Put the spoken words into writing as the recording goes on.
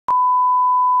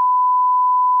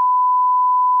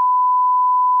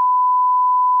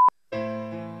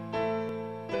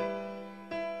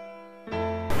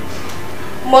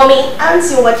Mommy, aren't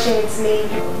you watching with me?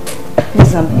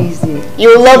 Please, I'm busy.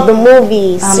 You love the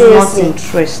movie, seriously. I'm not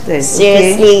interested.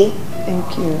 Seriously. Okay?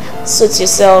 Thank you. Suit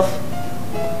yourself.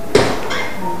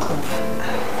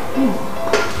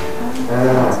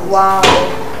 Wow.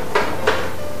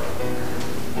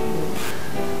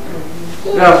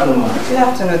 Good afternoon. Good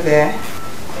afternoon there.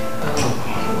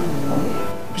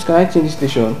 Please, can I change the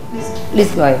station?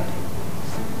 Please go ahead.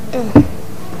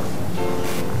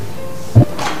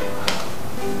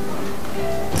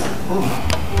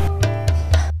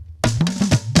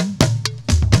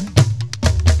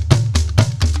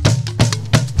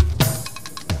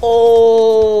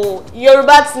 Oh, you're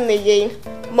batting again.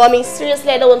 Mommy, seriously,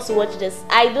 I don't want to watch this.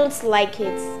 I don't like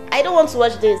it. I don't want to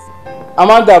watch this.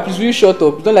 Amanda, please will you shut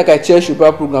up? It's not like I cherish your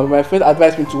program, but my friend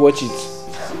advised me to watch it.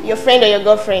 Your friend or your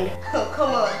girlfriend? Oh,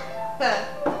 come on.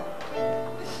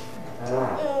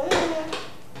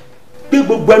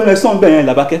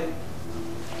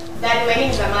 Daddy, my name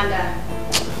is Amanda.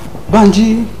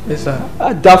 Banji. Yes, sir.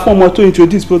 That form to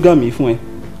introduce program if we.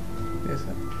 Yes,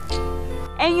 sir.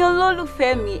 Ẹ̀yin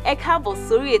olólùfẹ́ mi, ẹ káàbọ̀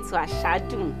sórí ètò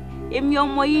Àṣàdùn. Èmi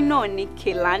ọmọ yín náà ni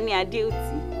Kèlání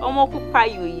Adéòtí, ọmọ pupa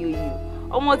yòyòyò,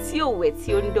 ọmọ tí ò wẹ̀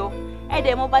tí ó ń dán. Ẹ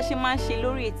dẹ̀ mọ̀ bá ṣe máa ń ṣe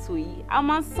lórí ètò yìí, a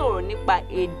máa ń sọ̀rọ̀ nípa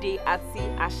èdè àti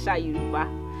àṣà Yorùbá.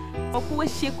 Ọ̀pọ̀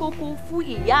ṣe kókó fún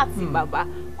ìyá àti bàbá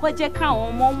kó jẹ́ káwọn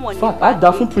ọmọ wọn nípa èdè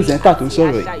àti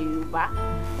àṣà Yorùbá.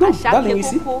 Àṣà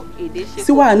ṣe kókó, èdè ṣe kókó.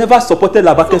 See why I never supported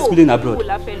Labake schooling abroad. So,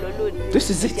 la fẹ́ lọ lónìí. This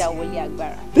is it. Ìyàwó ilé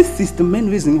agbára. This is the main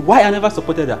reason why I never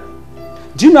supported her.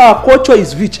 Do you know our culture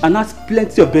is rich and has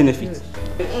plenty of benefits?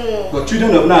 But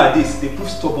children of nowadays, they prove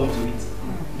stubborn to it.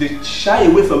 They shy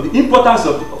away from the importance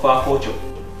of our culture.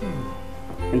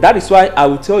 And that is why I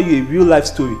will tell you a real life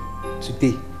story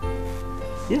today.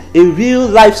 Yeah. A real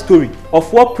life story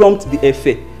of what prompted the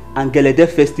Efe and Gelede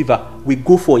festival we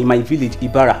go for in my village,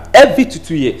 Ibara, every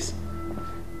 2 years.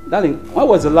 Darling, when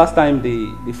was the last time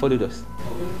they followed us?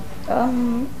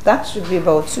 That should be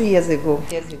about 2 years ago.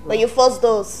 But you forced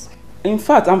those. In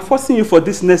fact, I'm forcing you for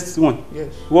this next one.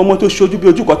 Yes. One more to show you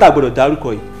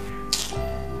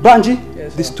Banji,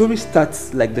 Yes, the story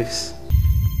starts like this.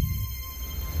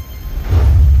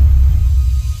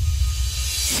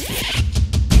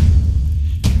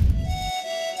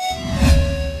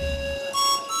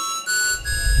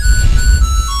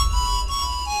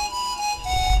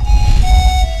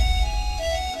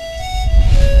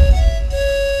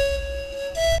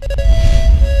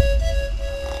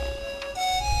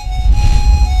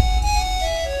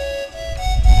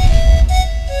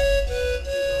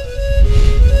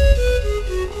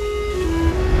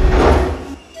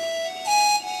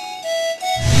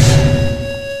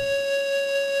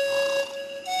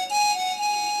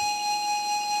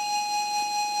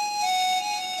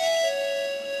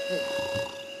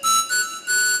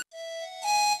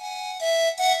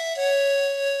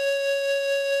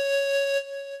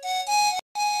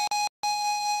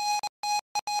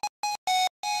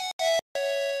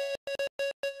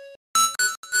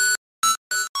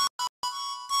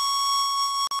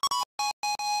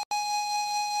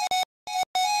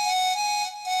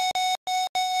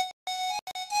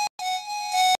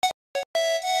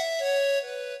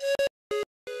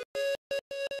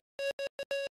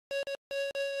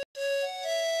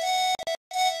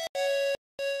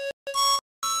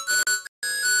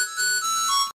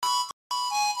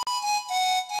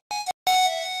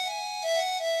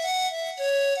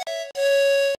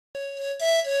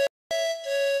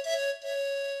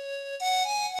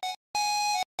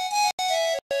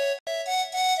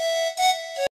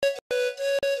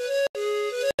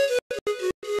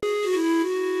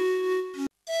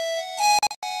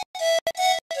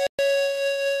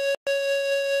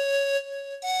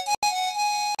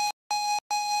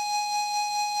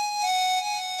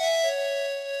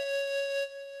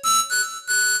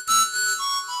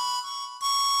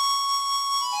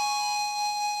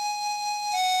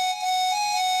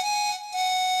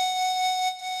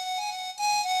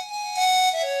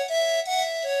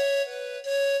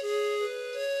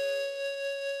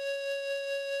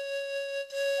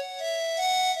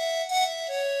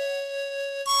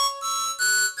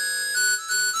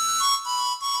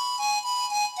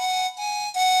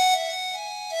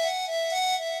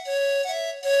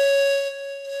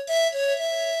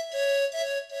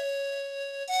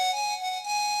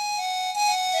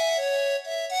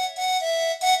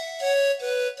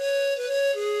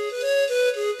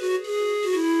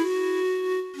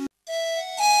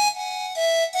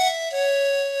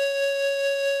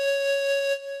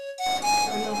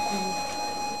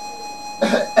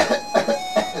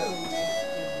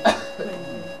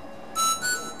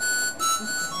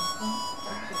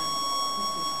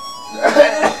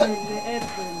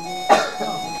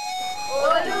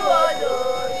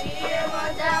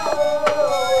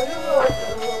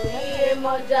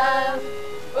 Iyemọja,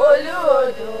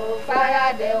 Olúodò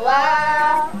faradẹ̀ wá.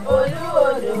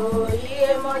 Olúodò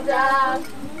Iyemọja,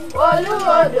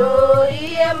 Olúodò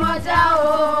Iyemọja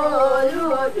o.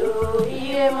 Olúodò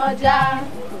Iyemọja,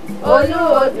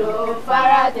 Olúodò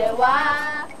faradẹ̀ wá.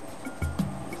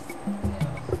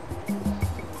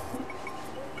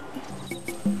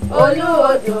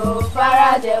 Olúodò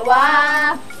faradẹ̀ wá.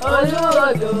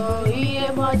 Olúodò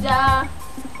Iyemọja,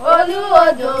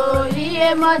 Olúodò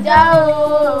Iyemọja o.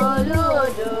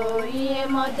 Olúodò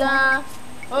Iyemọja,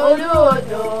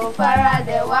 Olúodò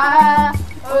faradẹ̀ wá.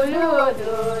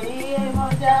 Olúodò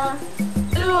Iyemọja,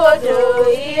 Olúodò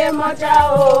Iyemọja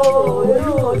o.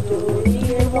 Olúodò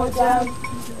Iyemọja,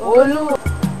 Olúodò.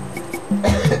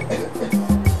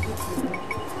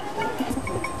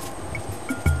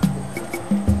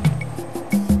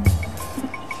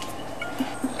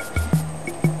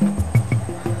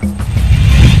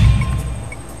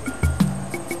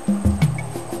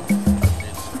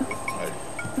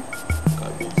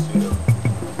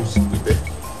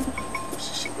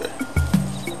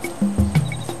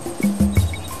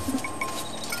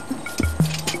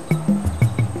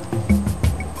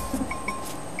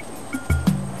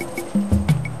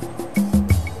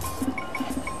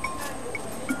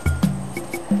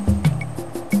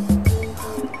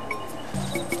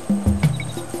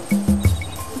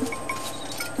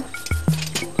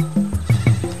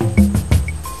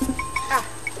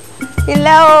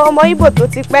 Ilé ọmọ Ìgbò tó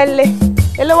ti pẹ́ lé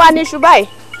èló wá ní iṣu báyìí.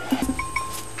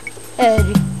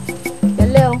 Rí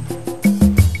tẹ́lẹ̀ o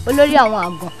olórí àwọn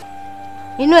àgàn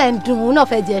inú ẹ̀ ń dùn òun náà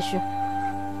fẹ́ jẹ iṣu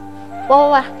wọ́n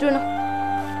wá dúró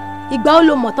ìgbà ó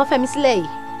lo mọ̀ tán fẹ́mi sílẹ̀ yìí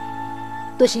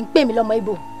tó sì ń pè mí lọ́mọ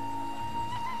Ìgbò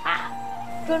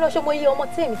dúró ṣé mo yé ọmọ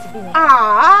tí èmi ti bí ni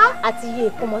àti iye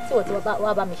ìkómọ tí wọ́n ti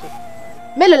wá bá mi ṣe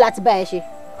mélòó láti bá ẹ ṣe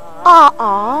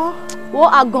wo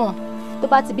àgàn tó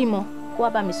bá ti bímọ kó wá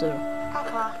bá mi sọ̀rọ̀.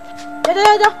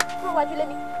 Jọjọjọjọ kúrò wájú lé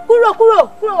mi kúrò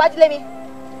wájú lé mi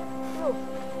kúrò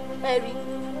ẹ rí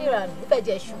níranù ó fẹ́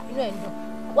jẹ iṣu inú ẹ̀ ń dùn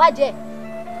wá jẹ.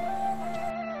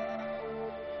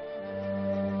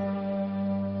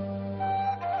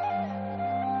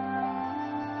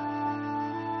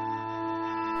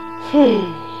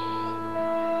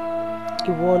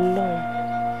 Ìwọ Ọlọ́run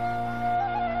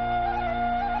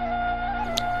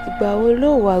ìgbà wo ló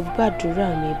wá gbàdúrà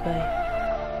mi báyìí?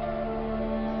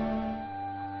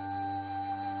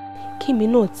 Kí mi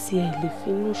náà tiẹ̀ lè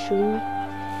finú ṣoyún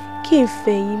kí n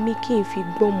fẹ̀yìn mi kí n fi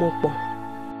gbọ́mọ pọ̀.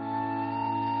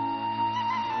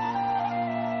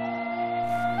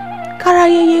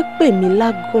 Káráyéyé pè mí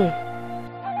lágàn.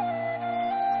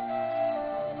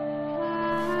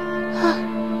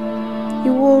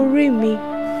 Ìwọ orí mi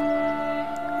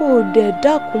ò dẹ̀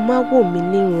dákun má wò mí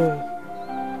níran.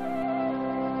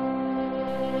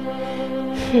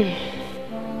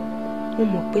 Mo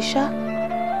mọ̀ pé ṣá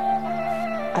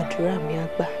àdúrà mi á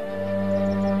gbà.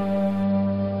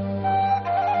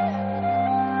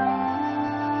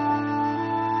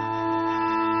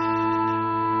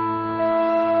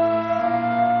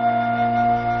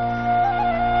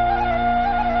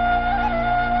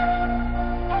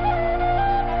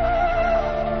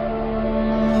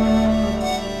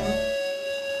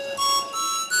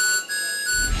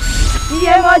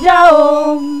 Iyemọja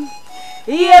o,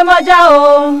 Iyemọja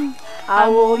o,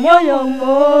 àwòyóyò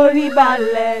mórí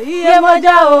balẹ̀.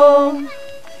 Iyemọja o,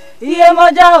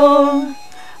 Iyemọja o,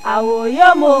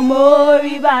 àwòyómò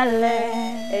mórí balẹ̀.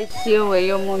 Ẹ ṣeun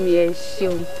ẹ̀yin ọmọ mi, ẹ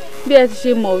ṣeun bí ẹ ti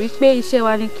ṣe mọ̀ wípé iṣẹ́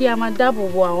wa ni kí a máa dáàbò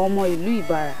bo àwọn ọmọ ìlú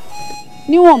Ìbàrà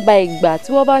níwọ̀nba ìgbà tí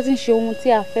wọ́n bá ti ń ṣe ohun tí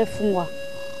a fẹ́ fún wa.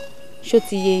 Ṣó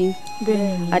ti yé yín?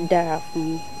 Bẹ́ẹ̀ni. Á dára fún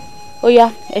yín. Ó yá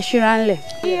ẹ ṣíra ńlẹ̀.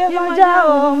 Iyemọja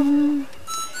o,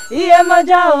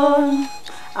 Iyemọja o,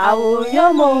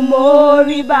 àwòyómò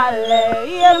mórí balẹ̀.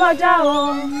 Iyemọja o,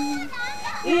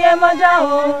 Iyemọja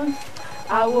o,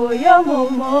 àwòyómò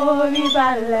mórí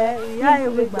balẹ̀. Ìyá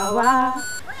ìwé gbà wá,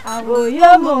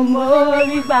 àwòyómò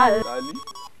mórí balẹ̀.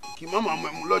 Kì má máa mọ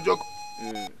ẹmu lọ́jọ́ kan.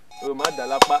 O má dà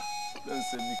lápá ló ń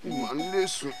ṣe bí kí ni. Màá ń lé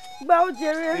sùn. Gbá ó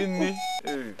jẹrẹ. Kí ni?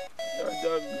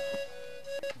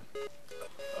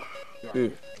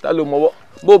 Ta ló mọ̀wọ́?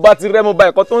 Bó o bá ti rẹ́ mo ba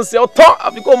ẹ̀kọ́ tó ń ṣe ọ́ tán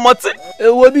àfi kó mọtí.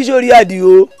 Èwo bí sórí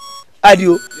Àdìó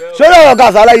sórí ọ̀rọ̀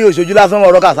Kàsálà yìí ò ṣojú lásán mọ́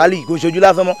ọ̀rọ̀ Kàsálì kò ṣojú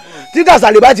lásán mọ́ tí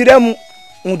Kàsálì bá ti rẹ́mu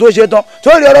ohun tó ṣe tán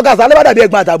sórí ọ̀rọ̀ Kàsálì bá dàbí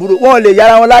ẹ̀gbọ́n àtàbúrò wọn lè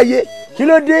yára wọn láyé kí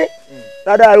ló dé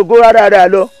rádà kó rádà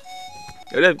lọ.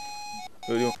 Ẹ̀rẹ́ mi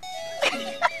lórí wọn.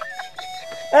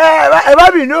 Ẹ bá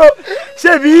bínú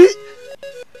ṣebí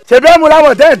ẹmu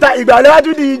láwọn tẹ́ ẹ̀ ta ìgbà lẹ́wà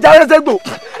tún di jáwé ségbò.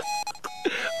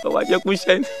 Ọwọ́ ajẹ́kú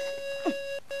iṣẹ́ ni.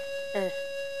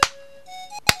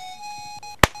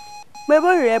 Pé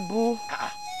bóyá rẹ bu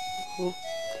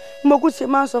mo kú ṣe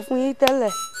máa ń sọ fún yín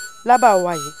tẹ́lẹ̀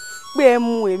lábàwá yìí pé ẹ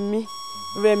mu èmi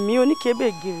Rẹ̀mí oníkébè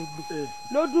gèrègbè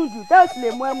ló dùn jù tẹ́ ò sì lè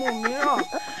mú ẹmu mìíràn.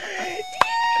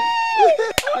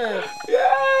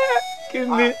 kí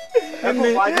ni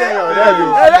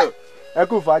ẹ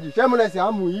kú fàájì ṣé mo lẹ sí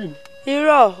àmú yìí ni.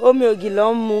 irọ́ omi ògì ló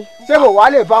ń mu. ṣé mo wá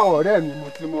lè bá àwọn ọ̀rẹ́ mi mu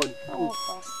tí mo ní.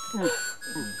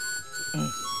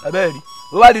 abẹ́ẹ̀ rí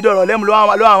bó bá di dọ̀rọ̀ lẹ́mu ló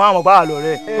àwọn àmọ̀ pa àlọ́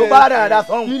rẹ̀ tó bá dáadáa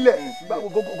sọ́hún ilẹ̀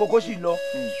kókó sì lọ.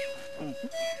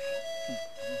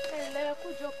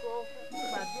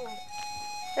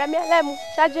 Rẹ̀mí ẹlẹ́mu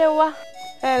ṣáájú ń wá.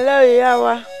 ẹ ǹlẹ́ o ìyá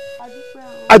wa.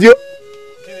 Adio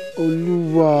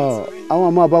olúwa àwọn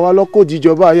àmọ́ àbáwá lọ́kọ̀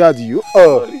jíjọba ayé Adio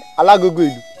alágogo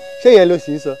ìlú ṣé yẹn ló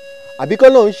sì ń sọ àbí kọ́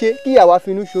náà ń ṣe kí àwa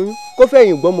finú ṣoyún kó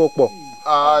fẹ̀yìn gbọ́mọ pọ̀.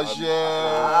 àṣẹ.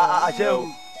 àṣẹ o.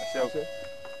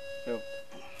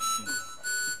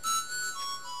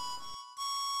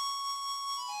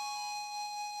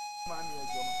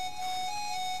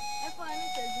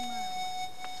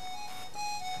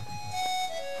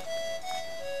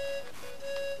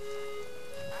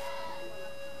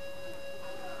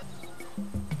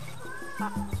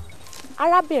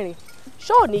 Arábìnrin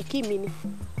ṣó ò ní kí mi ni.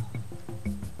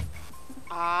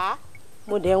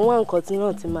 mo dẹ̀ ń wá nǹkan tí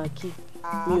náà ti máa kí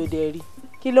mi ò dẹ̀ rí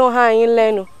kí ló ń há yín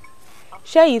lẹ́nu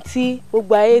ṣẹ́yìn tí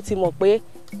gbogbo ayé ti mọ̀ pé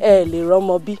ẹ lè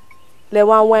rọ́mọ bí lẹ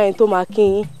wá ń wá ẹni tó máa kí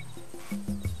yín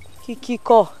kíkí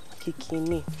kọ́ kìkì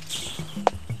ni.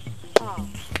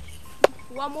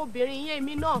 ìwọ ọmọbìnrin yẹn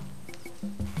mi náà.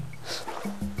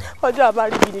 ọjọ́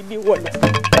àbárí yìí ni bí wọlé.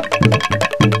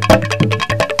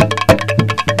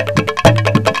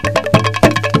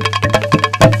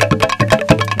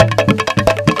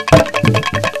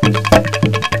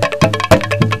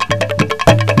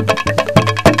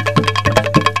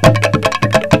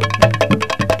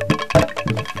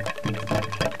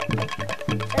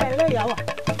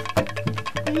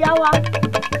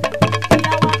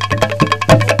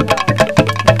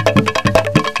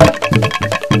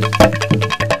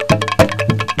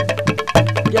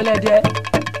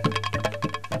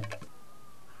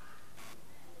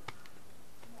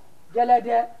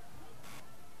 Gelede.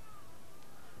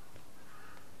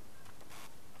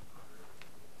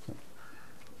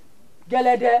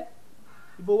 Gelede.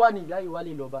 Ibo wà ní ìyá yìí wà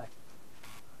lè lọ báyìí.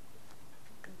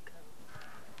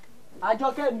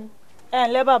 Àjọkẹ́ mi. ẹ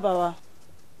ǹlẹ́ bàbá wa.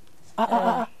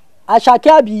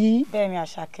 Àṣàkẹ́ àbí? bẹ́ẹ̀ ni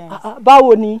Àṣàkẹ́.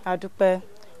 Báwo ni? àdúpẹ́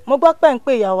mo gbọ́ pé ń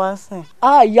pè ìyàwó ń sìn.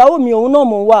 Ìyàwó mi òun náà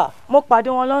mò ń wà. mo pàdé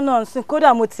wọn lọ́nà ń sìn kódà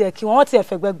mo tiẹ̀ kí wọ́n tiẹ̀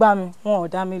fẹ̀gbẹ́ gbá mi wọn ò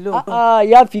dá mi lóògùn.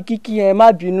 Ìyá fi kíkí yẹn má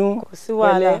bínú. kò sí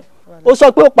wàhálà. Ó sọ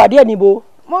pé ó pàdé ẹ̀ níbo?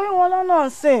 mo rí wọn lọ́nà ń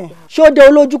sìn. Ṣé ó dé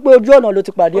olójú pé ojú ọ̀nà ló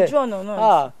ti pàdé ẹ̀? ojú ọ̀nà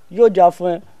náà. Yóò jà fún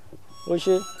ẹ. O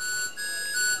ṣe.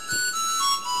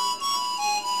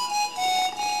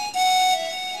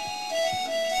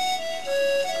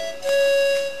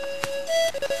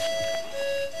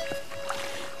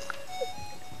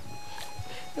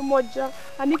 Mọ̀já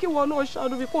àní kí wọn náà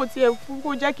ṣàánú mi kó tiẹ̀ fún kó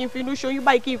jẹ́ kí n finú ṣoyún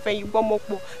báyìí kí n fẹ̀yìn gbọ́mọ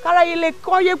pọ̀ káráyé lè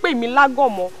kọ́ yé pè mí lágàn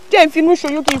mọ́ jẹ́ n finú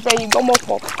ṣoyún kí n fẹ̀yìn gbọ́mọ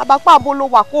pọ̀ àbápá àbó ló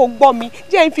wà kó o gbọ́ mi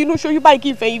jẹ́ n finú ṣoyún báyìí kí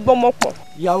n fẹ̀yìn gbọ́mọ pọ̀.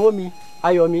 Ìyàwó mi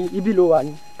ayọ̀ mi ibi ló wà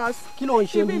ní. Kí ló ń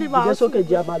ṣe bí dìde sókè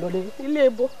jẹ́ a máa lọlé. ilé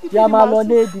ibo jẹ́ a máa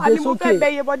lọlé dìde sókè. àní mo fẹ́ bẹ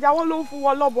Yemọja wọn ló ń fún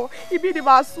wọn lọ́bọ ibi ni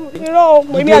màá sùn. irọ́ o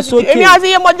èmi àti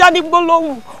Yemọja ní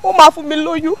gbólóhùn ó máa fún mi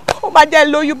lóyún ó máa jẹ́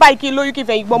lóyún báyìí kí n lóyún kí n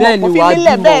fẹ̀yìn gbọ́mọ pọ̀ fi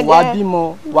nílẹ̀ bẹ́ẹ̀ ni. wàá bímọ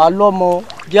wàá lọ́mọ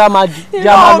jẹ́ a máa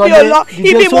lọlé dìde sókè.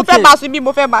 ibi mo fẹ́ máa sùn ibi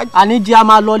mo fẹ́ máa jù. àní jẹ́ a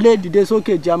máa lọlé dìde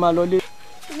sókè jẹ́ a máa lọlé.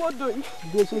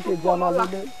 dìde sókè jẹ́ a máa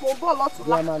lọlé. mo bọ̀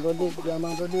lọ́tùnlá. jẹ́ a máa lọlé jẹ́ a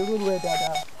máa lọlé rúru ẹ̀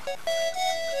dáadáa.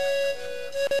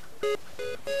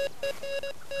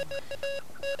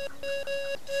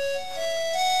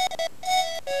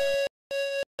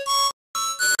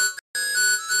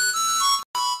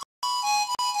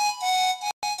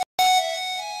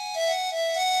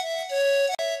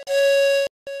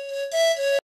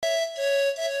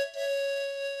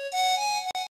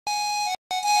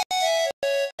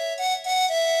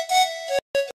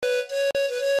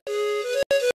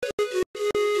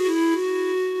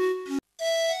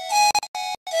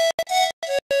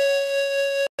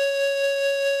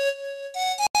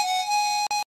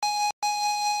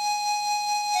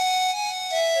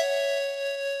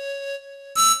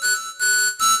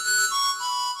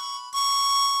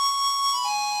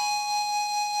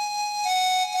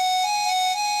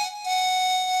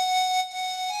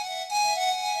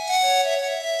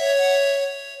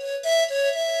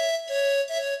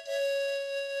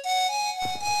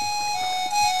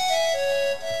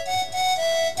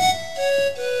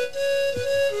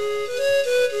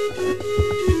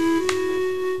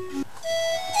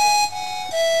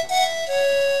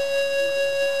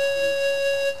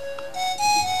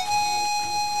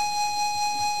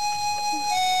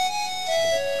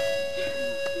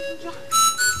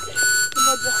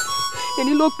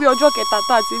 ló pé ọjọ́ kẹta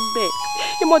tá a ti bẹ̀.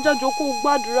 Ìmọ̀já jọ kó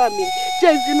gbàdúrà mi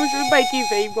jẹ́ ìfinú ṣorí báyìí kí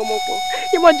ìfẹ́ ìgbọ́mọpọ̀.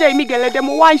 Ìmọ̀já èmi Gẹ̀lẹ́dẹ́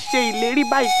mo wá ń ṣe ìlérí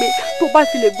báyìí pé tó bá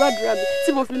fi lè gbàdúrà mi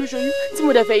tí mo finú ṣoyún tí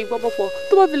mo dẹ̀ fẹ́ ìgbọ́mọpọ̀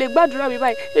tó bá fi lè gbàdúrà mi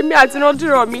báyìí èmi àti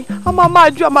rọ́ndìrọ̀ mi a máa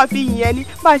jó a máa fi yìn ẹni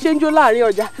bá a ṣe ń jó láàrin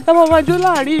ọjà a máa jó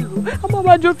láàrin ìlú a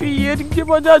máa jó fi yìn ẹni kí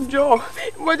Ìmọ̀já jọ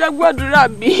Ìmọ̀já gbàdúrà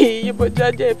mi Ìmọ̀já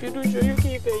jẹ́ ìfinú ṣoyún kí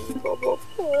ìfẹ́ ìgbọ́mọpọ̀.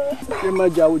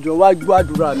 Ìmọ̀já òjò wá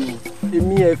gbàdúrà mi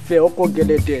èmi ẹ̀fẹ̀ ọkọ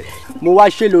Gẹ̀lẹ́dẹ́ mo wá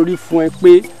ṣèlérí fún ẹ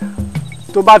pé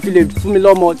tó bá fi lè fún mi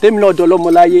lọ́mọ tèmi náà dọ̀ lọ́mọ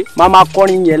láyé máa máa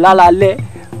kọrin yẹn lálálẹ́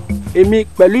èmi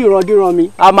pẹ̀lú ìrandíran mi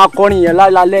a máa kọrin yẹn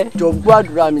lálálẹ́ jọ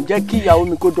gbàdúrà mi jẹ́ kí ìyàwó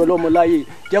mi kó dọ̀ lọ́mọ láyé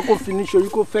jẹ́ kó fi ní ṣorí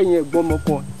kó fẹ̀yìn ẹ̀gbọ́n ọmọ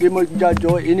kan Ìmọ̀já jọ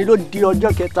èyí ló di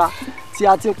ọjọ́ kẹta tí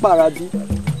a ti ń pààrà bí.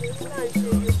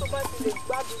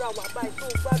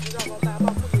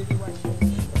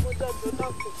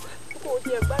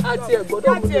 àti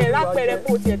ẹ̀gbọ́dọ̀ mú mi lápẹ̀rẹ̀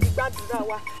kó tiẹ̀ ti gbàdúrà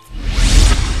wa.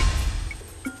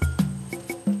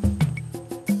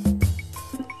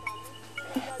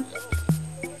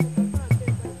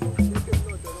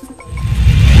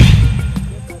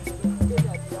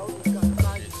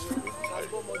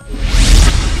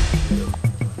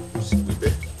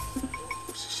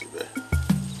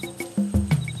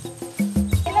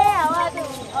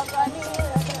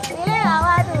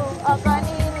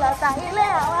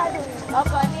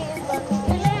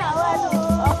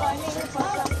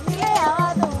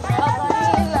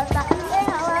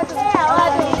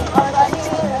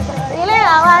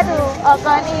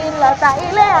 Ọkọ ní lọ́tà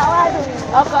ilé àwádùn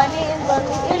ọkọ ní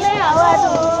gbọ̀ngàn ilé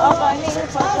àwádùn ọkọ ní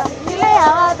fọṣọ ilé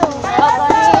àwádùn ọkọ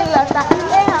ní lọ́tà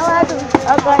ilé àwádùn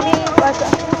ọkọ ní fọṣọ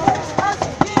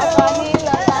ọkọ ní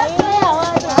lọ́tà ilé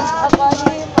àwádùn ọkọ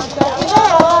ní fọṣọ ilé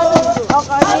àwádùn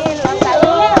ọkọ ní lọ́tà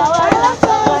ilé àwádùn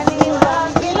ọkọ ní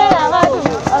gbọ̀ngàn ilé àwádùn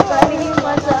ọkọ ní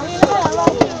fọṣọ ilé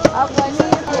àwádùn ọkọ ní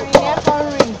ìrìn ẹ̀kọ́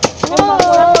rìn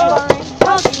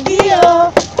ọkùnrin bí o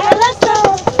ẹlẹ́sẹ̀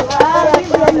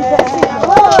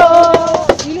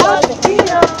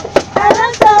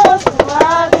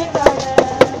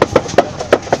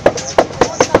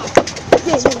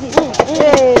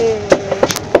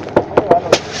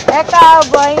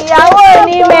káàbọ̀ ìyàwó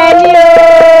ní mẹ́ni o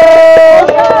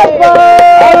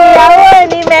ìyàwó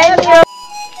ní mẹ́ni o.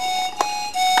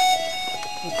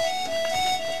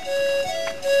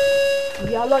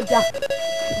 ìyá ọlọ́jà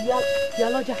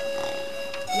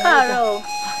káàárọ̀ o.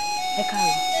 ẹ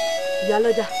káàárọ̀ ìyá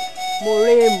ọlọ́jà mo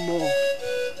ré mọ̀.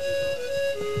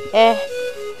 ẹ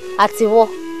àtiwọ́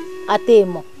àti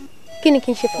èèmọ̀ kí ni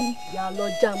kí n ṣe fún mi. ìyá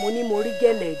ọlọ́jà mo ní mo rí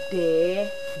Gẹ̀lẹ́dẹ́.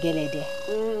 Gẹ̀lẹ́dẹ́.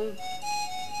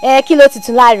 Kí ló ti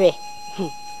tún lára ẹ̀.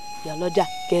 ìyá ọlọ́jà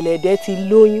Gẹ̀lẹ́dẹ́ ti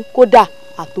lóyún kódà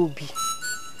àtòbí.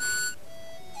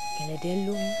 Gẹ̀lẹ́dẹ́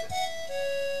lóyún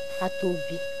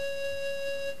àtòbí.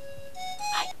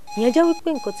 ìyẹn jẹ́ wípé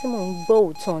nǹkan tí mò ń gbọ́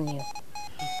òótọ́ ni o.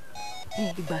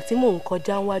 ìgbà tí mò ń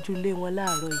kọjá wájú ilé wọn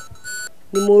láàárọ̀ yìí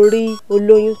ni mo rí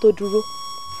olóyún tó dúró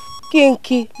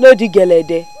kínkí ló di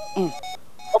Gẹ̀lẹ́dẹ́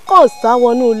ó kàn sá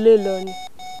wọnú ilé lọ ni.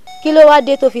 kí ló wá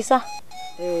dé tó fi sá.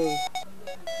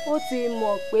 ó ti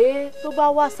mọ̀ pé tó bá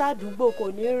wá sádùúgbò kò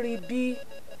ní rí bí.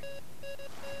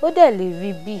 ó dẹ̀ lè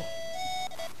rí bí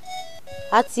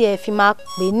a tiẹ̀ fi máa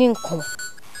pè ní nǹkan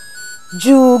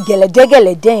ju Gẹ̀lẹ́dẹ́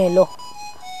yẹn lọ.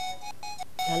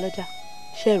 ìyá lọ́jà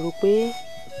ṣe rò pé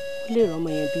ó lè rọ́mọ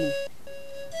yẹn bí mi.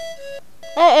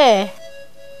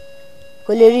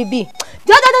 kò lè rí bí.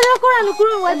 jọ́jọ́jọ́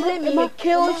kúrò wájú lé mi lè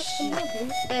ké ó ṣì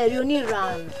ẹ̀rí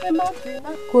oníranù.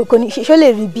 kò ní ṣe ó lè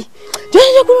rí bí.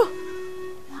 jọ́jọ́jọ́ kúrò.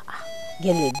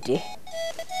 Gẹ̀lẹ́dẹ́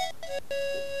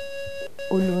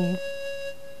olóyún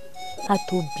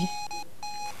àtòbí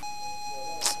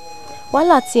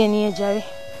wàhálà tí ẹni ẹ jàre.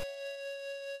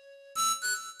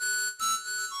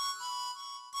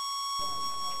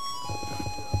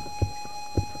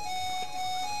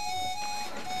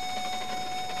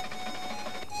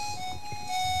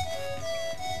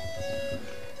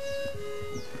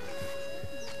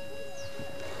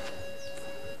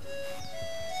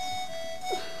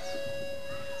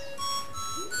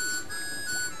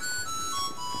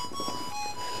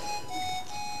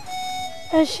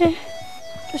 ẹ ṣé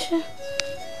náà.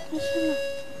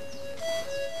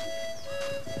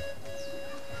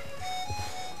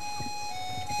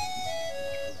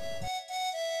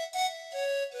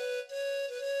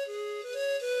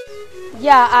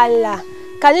 Ya Allah,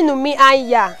 kaninu mi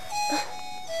anya.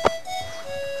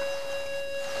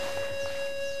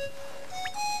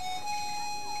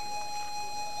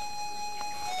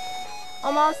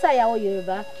 ọmọ Hausa ìyàwó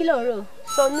Yorùbá kí ló ń rò.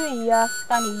 Sọnù ìyá.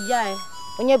 Ta ni ìyá ẹ.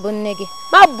 onye bụ nne gị.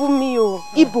 má bú mi o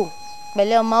Ìgbò.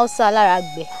 pẹ̀lẹ́ ọmọ Hausa alára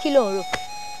gbẹ̀ kí ló ń rò.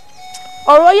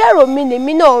 ọ̀rọ̀ yẹ̀rọ mi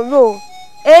lèmi náà rò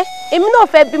èmi náà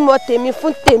fẹ́ bímọ tèmi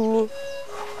fún tèmi.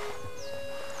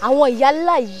 Àwọn ìyá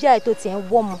ńlá ìyá ẹ̀ tó tiẹ̀ ń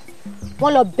wọ́mọ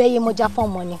wọ́n lọ bẹ́ Yemọja fún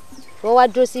ọmọ ni wọ́n wá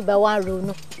dúró sí ibà wá ń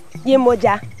ronú.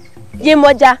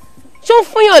 Yemọja ṣó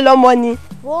fúnyàn lọ́mọ ni.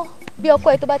 wo bí ọkọ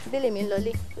ẹ tó bá ti délé mi ń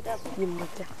lọlé.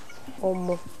 Yemọja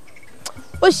ọmọ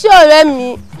ó ṣé ọ̀rẹ́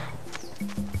mi.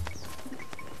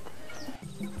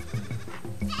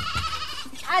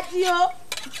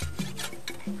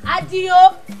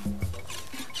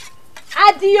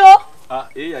 Adio.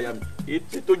 Yàyà mi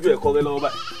etí tójú ẹ̀kọ́ rẹ lọ́wọ́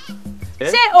báyìí.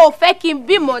 Ṣé o fẹ́ kí n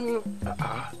bímọ ni?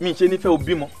 Mi ṣe nífẹ̀ẹ́ o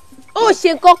bímọ. Ó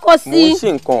ṣe kọ́kọ́ sí. Mo ń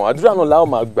ṣe nǹkan àdúrà náà láwọn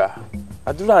máa gbà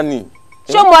àdúrà ni.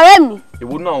 Ṣé o mọ ọ̀rẹ́ mi?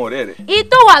 Èwo náà àwọn ọ̀rẹ́ rẹ̀. Ìyí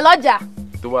tó wà lọ́jà.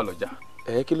 Tó wà lọ́jà.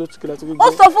 Kí ló tún gbé.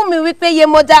 Ó sọ fún mi wípé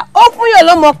Yemọja ó fún yàn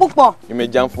lọ́mọ púpọ̀.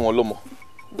 Yemọja ń fún wọn lọ́mọ.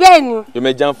 Bẹ́ẹ̀ni.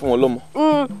 Yemọja ń fún wọn lọ́mọ.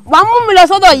 Wà á mú mi lọ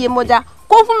sọ́dọ̀ Yemọja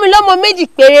kó fún mi lọ́mọ méjì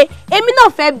péré èmi náà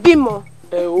fẹ́ bímọ.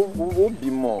 Ó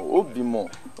bímọ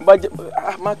ó bá jẹ́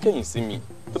má kẹ́yìn sí mi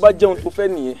tó bá jẹun tó fẹ́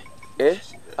nìyẹn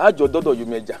àjọ dọ́dọ̀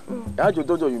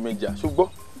Yemọja ṣùgbọ́n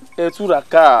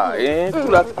túraká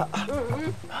túraká.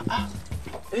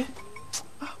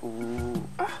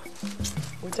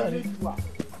 Ó jáde.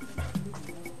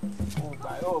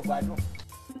 Ó gbádùn.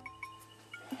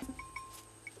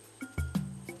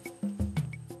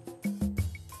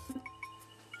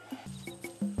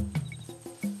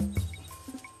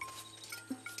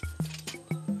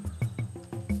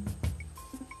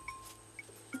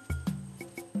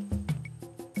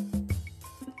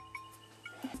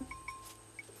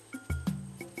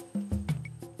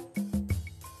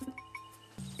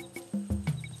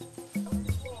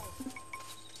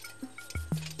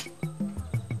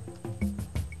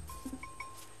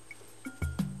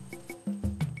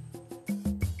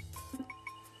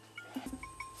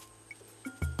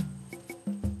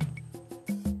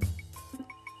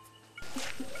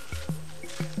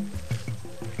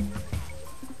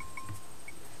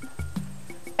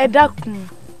 Ẹ dákun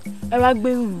ẹ wá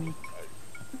gbẹrù mi.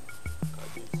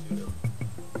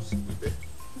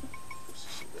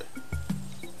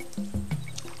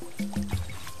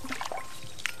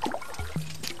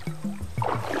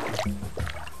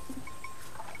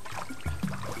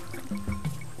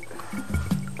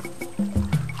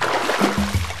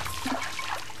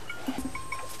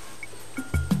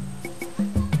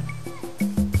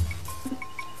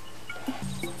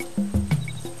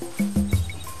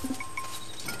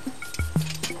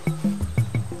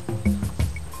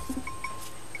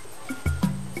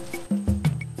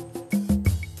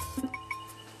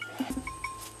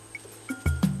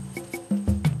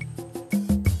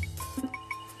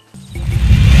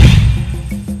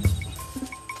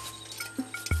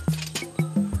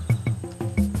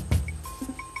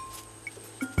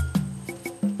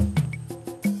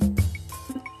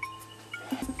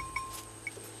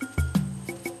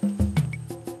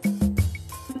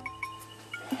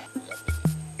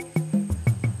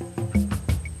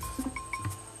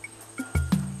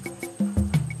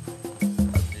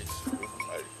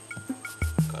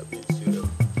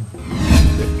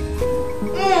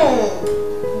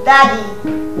 Daddy,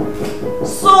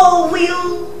 so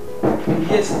will...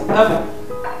 Yes,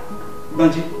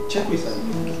 Banji, check with her.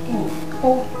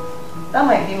 Oh, that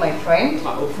might be my friend.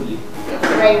 Hopefully.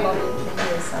 Very lovely.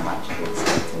 Thank you so much.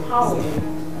 How?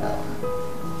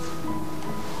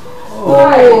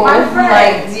 Oh, my friend.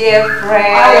 My dear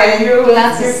friend. How are you?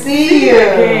 Glad to see you.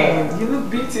 Again. You look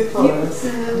beautiful. You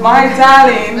too. My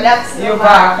darling. You're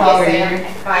back. How are you?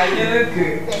 Fine. You look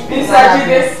good. Inside you,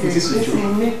 This is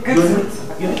good.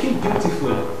 You're looking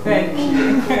beautiful. Thank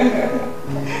you.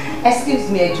 Excuse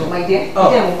me, Ejo, my dear.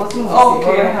 Okay.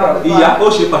 Iya, ó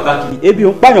ṣe pàtàkì. Ebi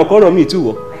ń pààyàn kọ́rọ̀ mi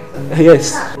too.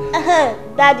 Yes.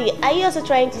 Daddy, are you also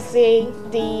trying to say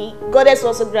the goddess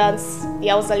also grants the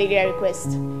Hausa lady a request?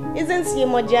 Isn't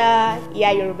Yemọja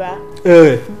Yoruba?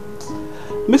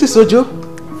 Mrs. Ojo,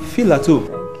 feel at home.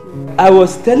 I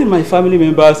was telling my family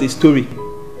members a story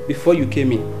before you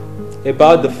came in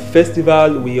about the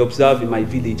festival we observe in my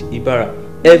village, Ibara,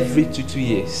 every 2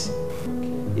 years.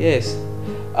 Yes.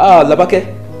 Labake,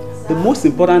 the most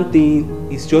important thing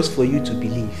is just for you to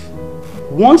believe.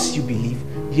 Once you believe,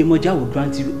 Yemọja will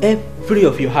grant you every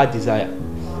of your heart desire.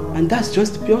 And that's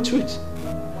just the pure truth.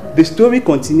 The story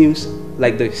continues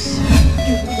like this.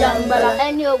 Jàǹgbàlà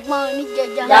ẹni ọgbọ́n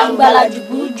oníjẹjà. Jàǹgbàlà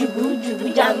jùbú jùbú jùbú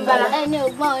jàǹgbàlà ẹni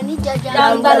ọgbọ́n oníjẹjà.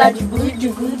 Jàǹgbàlà jùbú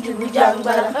jùbú jùbú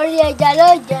jàǹgbàlà. Orí ẹja ló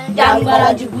jẹ. Jàǹgbàlà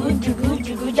jùbú jùbú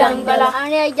jùbú jàǹgbàlà.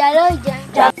 Àárín ẹja ló jẹ.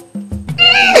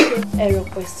 Ẹ̀rọ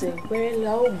pẹ̀sẹ̀ pẹ́rẹ́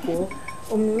la ó gbọ́.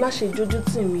 Omi má ṣe jójú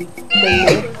tì mí.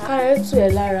 Pẹ̀lẹ́ kárẹ́ tù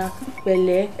ẹ́ lára.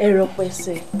 Pẹ̀lẹ́ ẹ̀rọ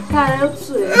pẹ̀sẹ̀. Kárẹ́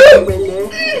tù ẹ́ pẹ̀lẹ́.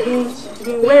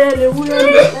 Bí wẹ́rẹ́ lè wúrẹ́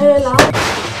lẹ́rẹ́ la ó.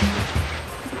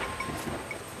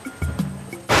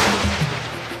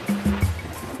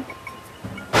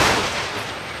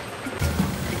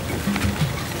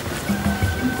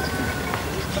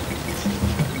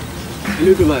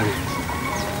 Elédùmarè,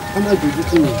 ká má dojú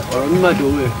tì mí, ọ̀rọ̀ mi má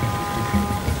dọ̀wọ́ ẹ̀.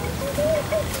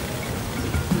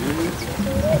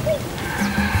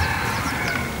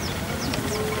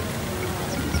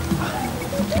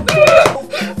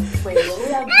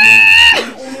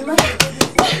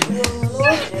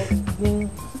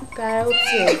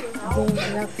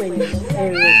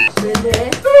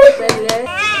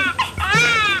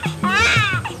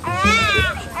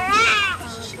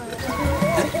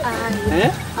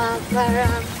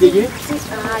 Yèyé.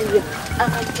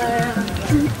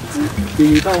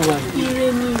 Yèyé báwo wà ní?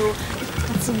 Ire ni o,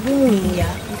 àti gbóhùn ìyá,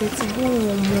 àti ti gbóhùn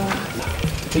ọmọ.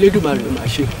 Elédùmarè ló máa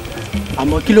ṣe.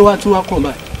 Àmọ́ kí ló wá tún wá kàn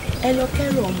báyìí? Ẹ lọ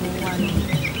kẹ́rù ọmọ wa ni.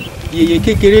 Yèyé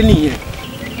kékeré nìyẹn.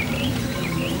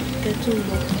 Kẹ́ tó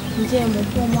lọ, ǹjẹ́ ẹ mọ̀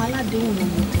pé ọmọ aládéhùn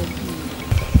lọmọ tẹ̀bí?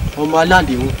 Ọmọ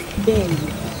aládéhùn? Bẹ́ẹ̀ ni.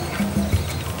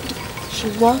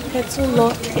 Ṣùgbọ́n kẹ́ tó lọ,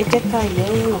 ẹ jẹ́ ká yẹ̀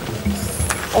wò.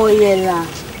 Ọ̀yẹ̀là.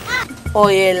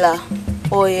 Ọ̀yẹ̀là.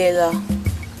 Ọ̀yẹ̀là.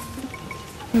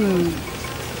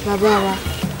 Bàbá wa,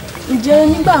 ǹjẹ́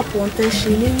nígbà kan tẹ́ ṣe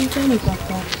lérí fẹ́nì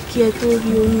kankan kí ẹ tó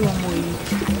rí oyún ọmọ yìí?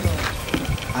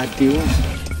 Àdéhùn.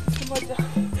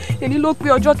 Èní ló pé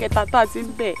ọjọ́ kẹta tá a ti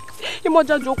ń bẹ̀.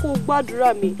 Ìmọ̀já jọ kó o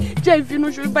gbàdúrà mi. Jẹ́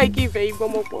ìfinúṣoyún báyìí kí ìfẹ́ yìí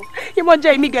gbọ́mọ pọ̀. Ìmọ̀já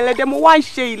èmi Gẹ̀lẹ́dẹ́ mo wá ń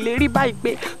ṣe ìlérí báyìí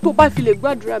pé tó bá fi lè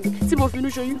gbàdúrà mi tí mo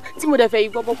finúṣoyún tí mo dẹ̀ fẹ́ yìí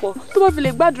gbọ́mọ pọ̀. Tó bá fi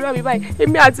lè gbàdúrà mi báyìí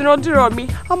èmi àti ìrandíran mi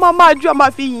a máa jó a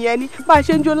máa fi yìn ẹni bá a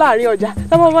ṣe ń jó láàrin ọjà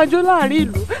a máa jó láàrin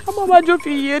ìlú a máa jó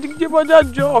fi yìn ẹni Ìmọ̀já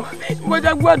jọ.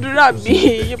 Ìmọ̀já gbàdúrà mi.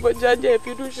 Ìmọ̀já jẹ́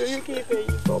ìfinúṣoyún kí ìfẹ́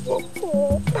yìí gbọ́mọ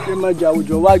pọ̀. Ìmọ̀já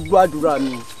àwùjọ wá gbàdúrà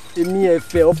mi. Èmi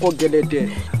ẹ̀fẹ̀ ọkọ Gẹ̀lẹ́dẹ́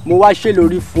mo wá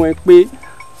ṣèlérí fún ẹ pé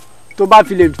tó bá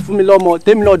fi lè fún mi lọ́mọ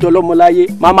tèmi náà dọ́lọ́mọ láyé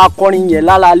máa máa kọrin yẹn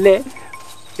lálálẹ́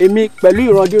èmi pẹ̀lú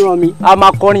ìrandíran mi a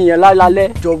máa kọrin yẹn lálálẹ́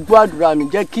jọ gbàdúrà mi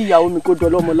jẹ́ kí ìyàwó mi kó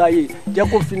dọ́lọ́mọ láyé jẹ́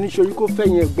kó fi ní ṣorí kó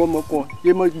fẹ̀yìn ẹ̀gbọ́n ọmọ kan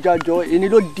Ìmọ̀já jọ èní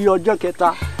ló di ọjọ́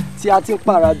kẹta tí a ti ń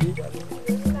pààrà bí.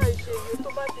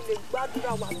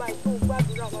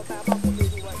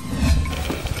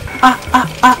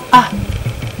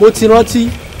 Mo ti rántí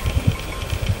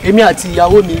èmi àti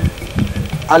ìyàwó mi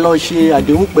a lọ ṣe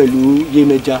àdéhùn pẹ̀lú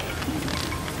Yemẹja.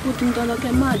 Ó dín dandan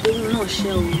kẹ́ máa àdéhùn náà ṣẹ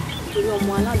o torí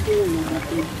ọmọ aládéhùn ni ọmọ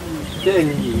tó ń bí. Bẹ́ẹ̀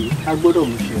ni yìí a gbọ́dọ̀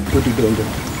mú ṣe ó di dandan.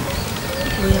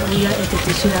 Oya ẹ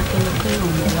tètè ṣe akẹ́lẹ́kẹ́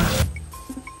ọmọ wa.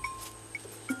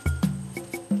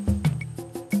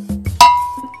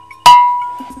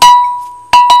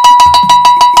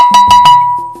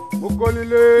 Mo kó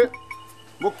nílé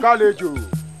mo kálejò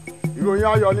ìròyìn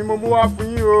ayọ̀ ni mo mú wá fún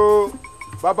yín o.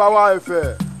 Bàbá wa ẹ̀fẹ̀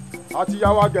àti ìyá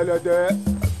wa Gẹ̀lẹ́dẹ́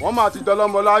wọ́n máa ti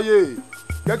dọ́lọ́mọ láyè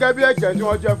gẹ́gẹ́ bí ẹ̀jẹ̀ tí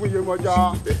wọ́n jẹ́ fún Yemọja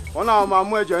wọ́n náà máa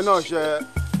mú ẹ̀jẹ̀ náà ṣẹ.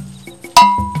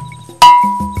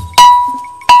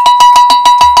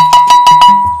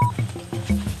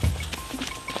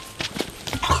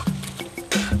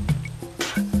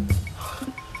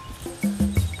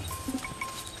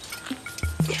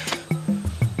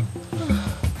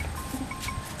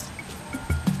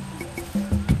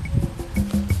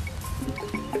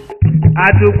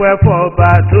 adúpẹ́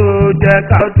fọba tó jẹ́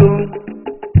ká dún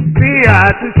bí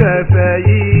àtúnṣẹ̀fẹ̀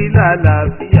yìí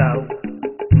lálàáfíà o.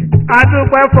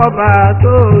 adúpẹ́ fọba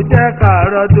tó jẹ́ ká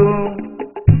rọ́dún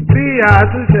bí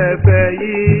àtúnṣẹ̀fẹ̀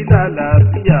yìí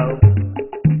lálàáfíà o.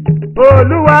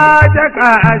 olúwa jẹ́ ká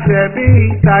ṣẹ̀mí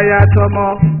ìtayà tọmọ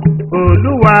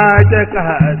olúwa jẹ́ ká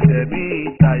ṣẹ̀mí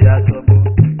ìtayà tọmọ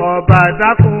ọba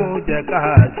dákun jẹ́ ká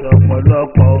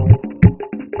ṣọ̀pọ̀lọpọ̀ o.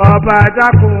 ọba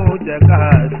dákun jẹ́ ká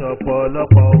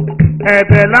ṣọ̀pọ̀lọpọ̀ o.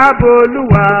 ẹ̀bẹ̀ lábò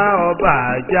olúwa ọba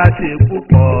àjà ṣe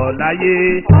púpọ̀ láyé.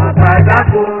 ọba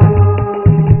dákun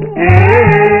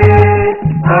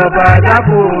ọba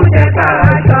dákun jẹ́ ká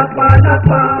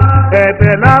ṣọ̀pọ̀lọpọ̀.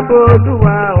 ẹ̀bẹ̀ lábò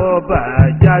olúwa ọba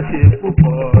àjà ṣe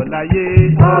púpọ̀ láyé.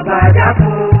 ọba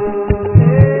dákun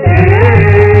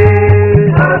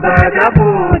ọba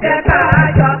dákun jẹ́ ká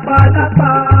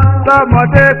ṣọ̀pọ̀lọpọ̀.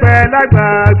 tọmọdé pẹ́ lágbà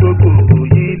gbogbo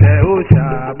ilẹ̀ ó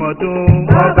ṣàmọ́dún.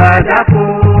 ọba dákun.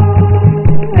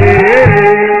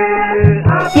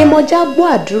 Yemọja gbọ́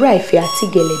àdúrà Ẹ̀fẹ̀ àti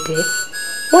Gẹ̀lẹ́dẹ́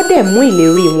wọ́n dẹ̀ mú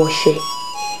ìlérí wọn ṣẹ.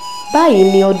 Báyìí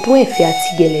ni ọdún Ẹ̀fẹ̀ àti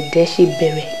Gẹ̀lẹ́dẹ́ ṣe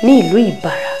bẹ̀rẹ̀ ní ìlú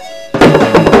Ìbàrà.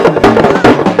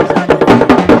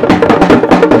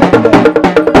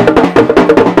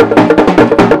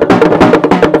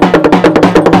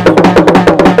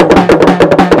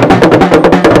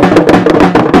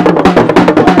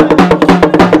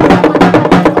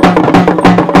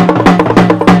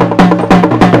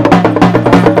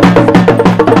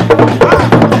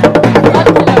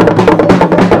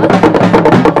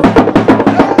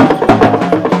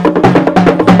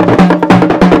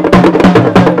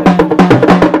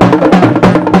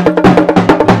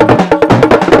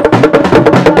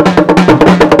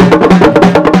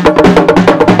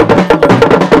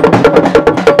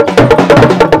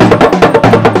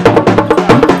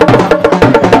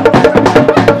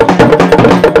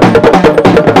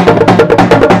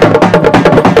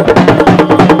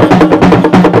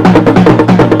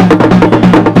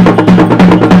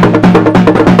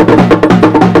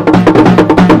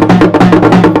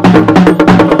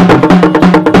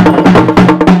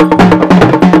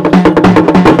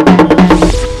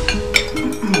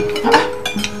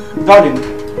 Darling,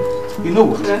 you know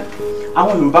what?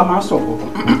 Àwọn Yorùbá máa ń sọ gbogbo.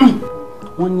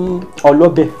 Wọ́n ní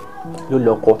ọlọ́bẹ̀ ló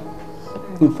lọ́kọ.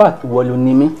 In fact, wọ́n ló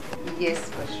ní mí. Yes,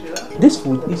 for sure. This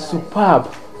food is superb.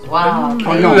 Wow.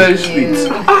 Very sweet.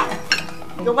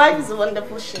 Your wife is a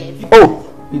wonderful chef. Oh,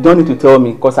 you don't need to tell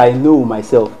me because I know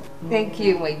myself. Thank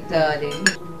you, my darling.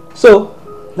 So,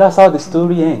 that's how the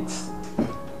story ends.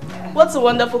 What a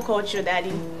wonderful culture,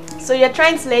 Daddy. So you're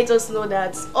trying to let us know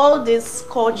that all this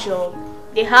culture,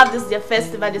 they have this their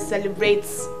festival they celebrate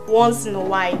once in a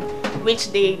while,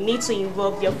 which they need to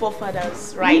involve their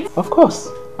forefathers, right? Of course.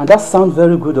 And that sounds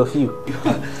very good of you.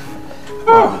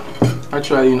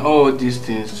 Actually, in all these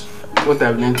things, what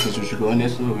I've learned is we should be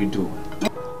honest in what we do.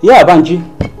 Yeah, Banji.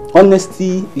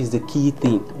 Honesty is the key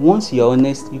thing. Once you're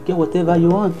honest, you get whatever you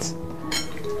want.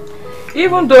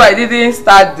 Even though I didn't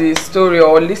start the story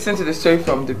or listen to the story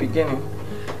from the beginning,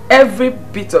 every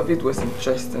bit of it was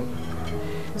interesting.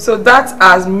 So that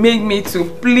has made me to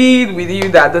plead with you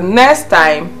that the next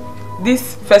time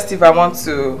this festival wants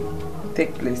to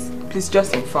take place, please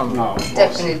just inform me.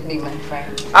 Definitely, my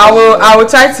friend. I will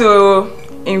try to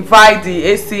invite the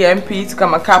ACMP to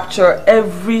come and capture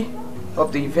every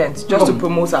of the events just to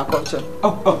promote our culture.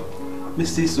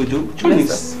 Mrs. Sojo, what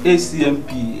is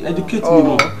ACMP? Educate me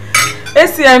more.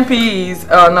 ACMP is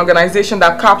an organization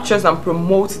that captures and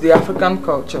promotes the African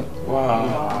culture.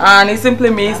 Wow. And it simply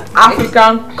means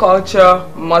African culture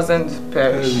mustn't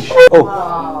perish.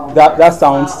 Oh, that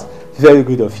sounds very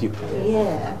good of you.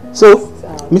 Yeah. So,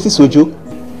 Mrs. Sojo.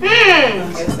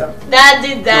 Yes, sir.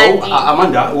 Daddy. Oh,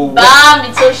 Amanda. Oh, Bam,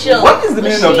 it's so sure. What is the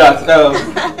meaning of that?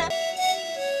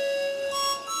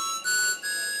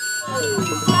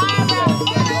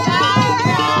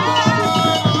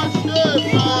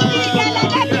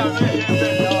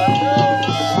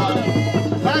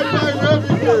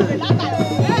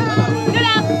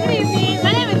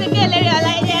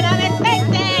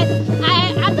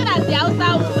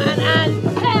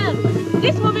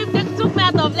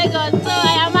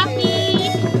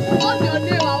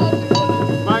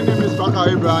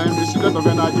 Ibrahim, the student of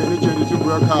NIGERIAN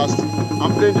broadcast.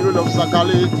 I'm playing the role of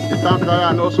Sakali, the town crier,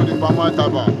 and also the Bama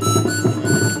Taba.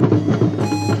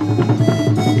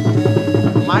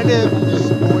 My name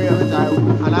is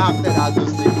Oyemitaiwo, and I have played as the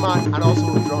sick man and also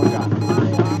a drunker.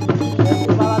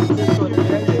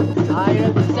 I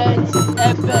represent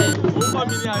Epe.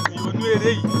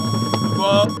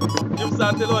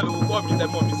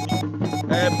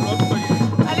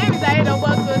 My name is Ayeda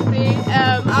Ogbososi.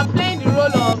 I'm playing the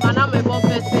role of an amiable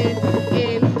person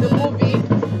in the movie,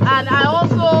 and I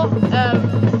also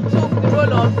took the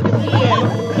role of the PM.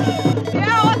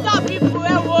 Yeah, what's up, people?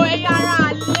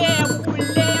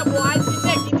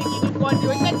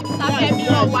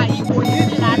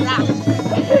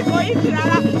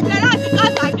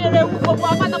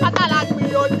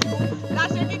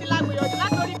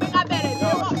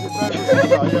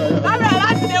 Lábẹ̀rẹ̀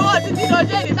láti lè wọ́n títí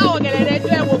lọ́jọ́ èdè táwọn gẹ̀lẹ́dẹ́ jọ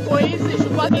ẹ̀wò kò yí sí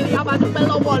ṣùgbọ́n kí ni a máa dúpẹ́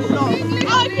lọ́wọ́ Ọlọ́run.